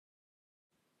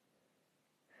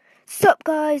Sup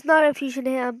guys, Fusion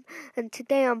here, and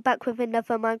today I'm back with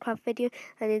another Minecraft video,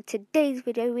 and in today's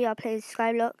video we are playing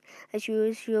Skyblock as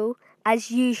usual,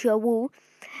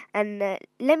 and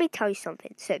let me tell you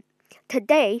something. So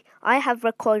today I have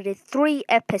recorded 3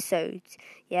 episodes,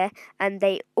 yeah, and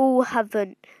they all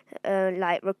haven't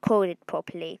recorded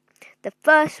properly. The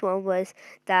first one was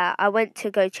that I went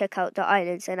to go check out the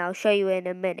islands, and I'll show you in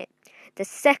a minute. The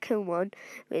second one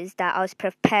was that I was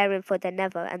preparing for the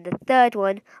Nether, and the third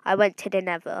one I went to the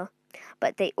Nether,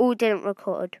 but they all didn't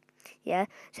record. Yeah.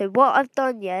 So what I've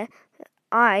done, yeah,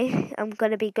 I am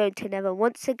gonna be going to Nether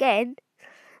once again,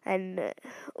 and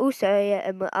also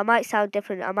yeah, I might sound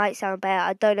different. I might sound better.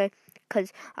 I don't know,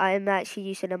 because I am actually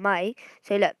using a mic.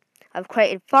 So look, I've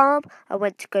created farm. I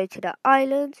went to go to the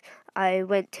islands. I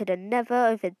went to the Nether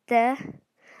over there.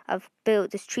 I've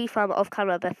built this tree farm off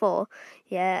camera before,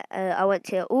 yeah. I went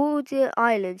to all the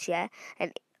islands, yeah,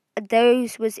 and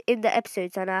those was in the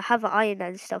episodes, and I have iron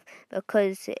and stuff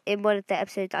because in one of the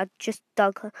episodes I just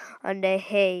dug under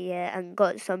here, yeah, and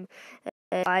got some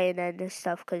iron and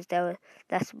stuff because that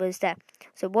was there.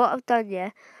 So what I've done,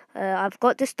 yeah, I've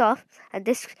got the stuff, and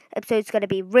this episode's gonna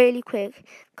be really quick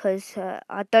because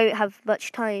I don't have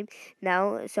much time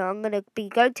now. So I'm gonna be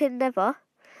going to the Nether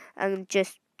and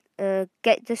just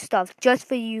get the stuff just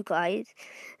for you guys,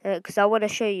 because I want to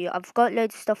show you. I've got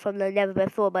loads of stuff from the Nether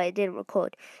before, but it didn't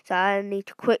record, so I need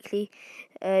to quickly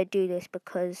do this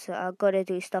because I've got to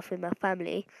do stuff with my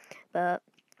family. But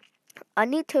I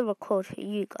need to record for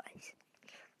you guys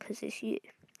because it's you.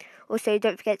 Also,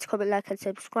 don't forget to comment, like, and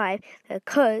subscribe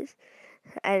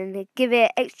and give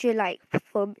it extra like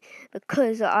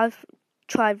because I've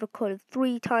tried recording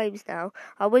 3 times now.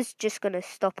 I was just gonna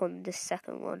stop on the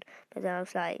second one, but then I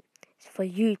was like, it's for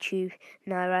YouTube,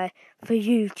 Naira, for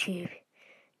YouTube.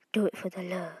 Do it for the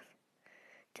love.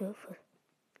 Do it for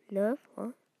love?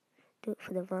 What? Do it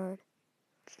for the van.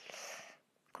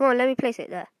 Come on, let me place it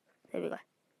there. There we go.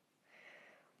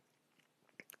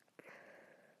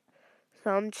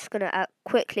 So I'm just gonna act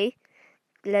quickly.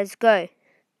 Let's go.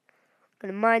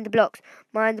 Gonna mine the blocks,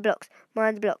 mine the blocks,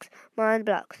 mine the blocks, mine the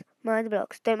blocks, mine the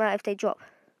blocks. Don't matter if they drop.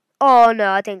 Oh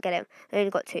no, I didn't get him. I only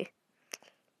got 2.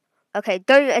 Okay,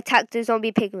 don't attack the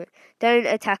zombie pigmen. Don't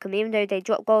attack them, even though they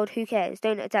drop gold. Who cares?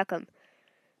 Don't attack them.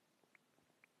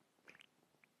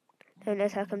 Don't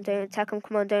attack them. Don't attack them.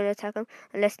 Come on, don't attack them.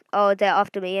 Unless, oh, they're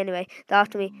after me anyway. They're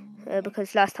after me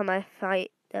because last time I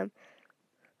fight them.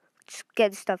 Just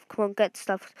get the stuff. Come on, get the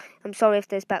stuff. I'm sorry if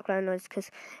there's background noise because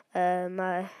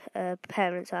my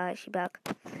parents are actually back,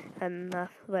 and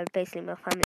well, basically my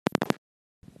family.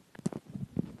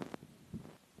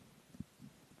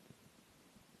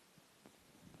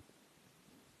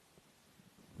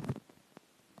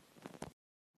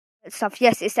 Stuff.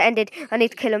 Yes, it's ended. I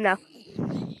need to kill them now.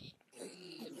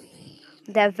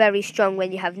 They're very strong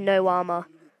when you have no armor.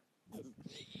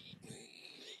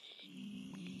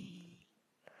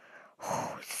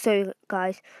 So,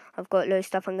 guys, I've got loads of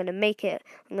stuff. I'm gonna make it.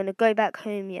 I'm gonna go back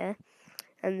home, yeah,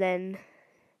 and then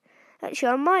actually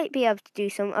I might be able to do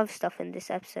some other stuff in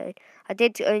this episode. I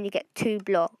did only get 2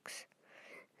 blocks,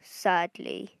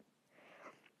 sadly.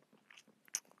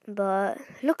 But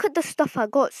look at the stuff I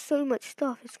got. So much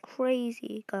stuff. It's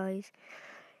crazy, guys.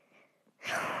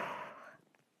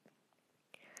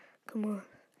 Come on.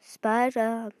 Spider.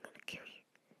 I'm gonna kill you.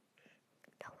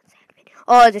 No one's anything.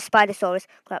 Oh, the Spidersaurus.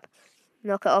 Crap.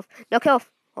 Knock it off. Knock it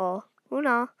off. Oh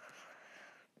no.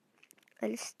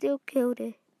 I still killed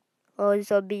it. Oh,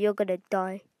 zombie, you're gonna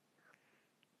die.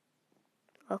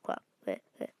 Oh, crap. Wait.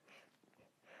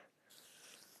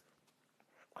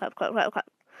 Crap.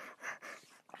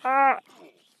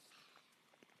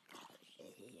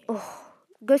 Oh,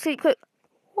 go sleep quick.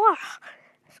 Wow.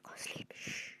 Let's go sleep.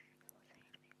 Shh.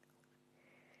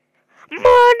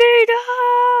 Money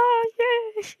down!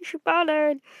 Yes,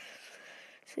 balance.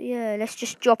 So yeah, let's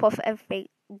just drop off everything.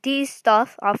 These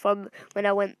stuff are from when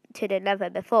I went to the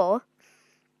Nether before.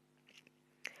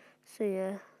 So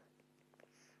yeah.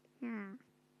 Come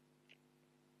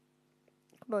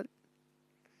on.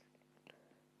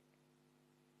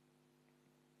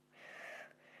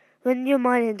 When you're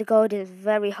mining the gold, it's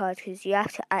very hard because you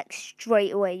have to act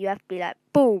straight away. You have to be like,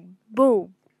 boom,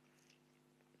 boom.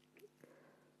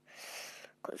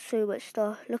 Got so much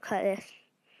stuff. Look at this.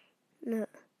 Look.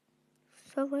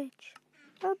 So rich.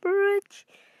 So rich.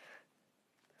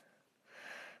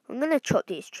 I'm going to chop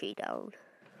this tree down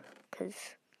because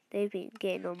they've been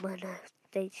getting on my nerves.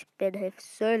 They've been here for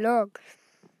so long.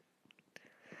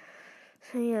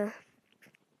 So yeah.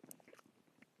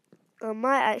 I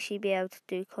might actually be able to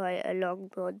do quite a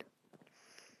long one.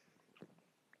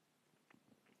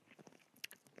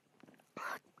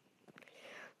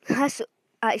 That's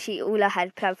actually all I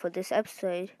had planned for this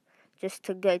episode. Just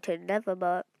to go to Nether,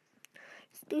 but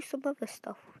let's do some other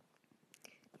stuff.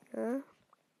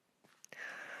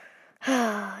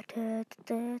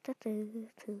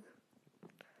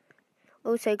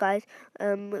 Also, guys,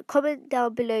 comment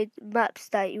down below maps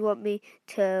that you want me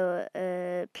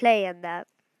to play and that.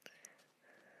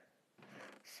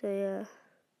 So yeah,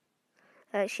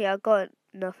 actually I got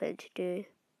nothing to do.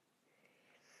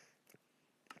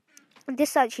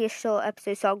 This is actually a short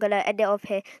episode, so I'm gonna end it off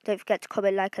here. Don't forget to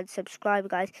comment, like, and subscribe,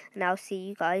 guys, and I'll see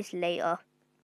you guys later.